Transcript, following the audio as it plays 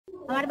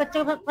हमारे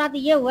बच्चों के साथ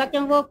ये हुआ कि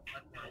वो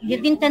जिस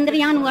दिन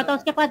चंद्रयान हुआ था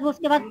उसके बाद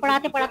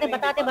पढ़ाते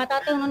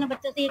बताते उन्होंने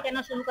बच्चों से ये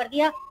कहना शुरू कर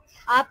दिया,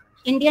 आप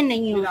इंडियन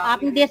नहीं हो,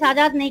 आपने देश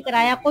आजाद नहीं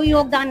कराया, कोई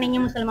योगदान नहीं है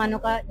मुसलमानों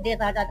का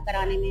देश आजाद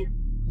कराने में।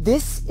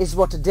 This is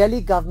what a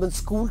Delhi government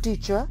school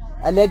teacher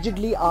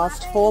allegedly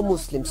asked 4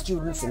 Muslim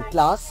students in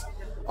class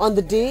on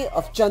the day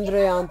of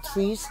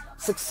Chandrayaan-3's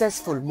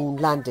successful moon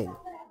landing.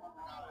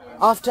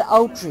 After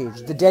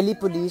outrage, the Delhi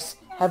police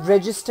have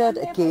registered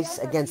a case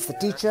against the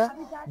teacher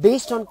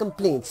based on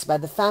complaints by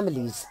the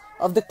families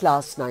of the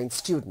class 9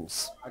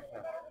 students.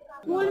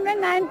 School में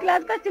 9th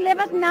class का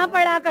syllabus ना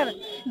पढ़ाकर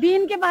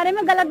दीन के बारे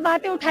में गलत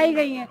बातें उठाई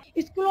गई हैं।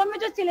 स्कूलों में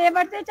जो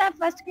सिलेबस है, चाहे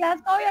 1st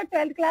क्लास का हो या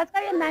 12th क्लास का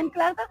या 9th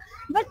क्लास का,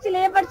 बस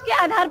सिलेबस के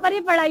आधार पर ही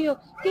पढ़ाई हो,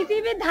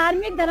 किसी भी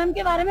धार्मिक धर्म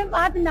के बारे में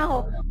बात ना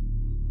हो।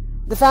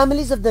 The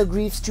families of the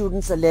aggrieved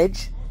students allege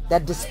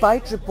that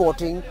despite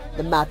reporting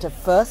the matter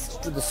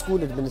first to the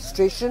school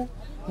administration,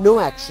 no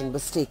action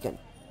was taken.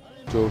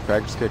 So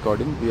facts के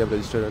according we have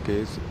registered a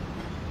case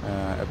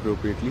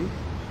appropriately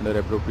under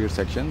appropriate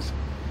sections.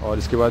 और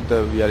इसके बाद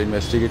we are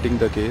investigating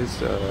the case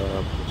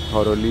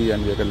thoroughly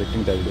and we are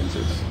collecting the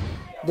evidences.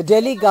 The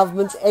Delhi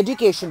government's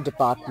education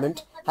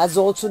department has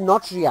also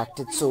not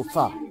reacted so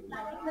far.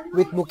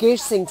 With Mukesh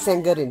Singh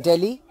Sengar in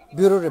Delhi,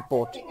 Bureau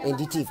Report,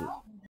 NDTV.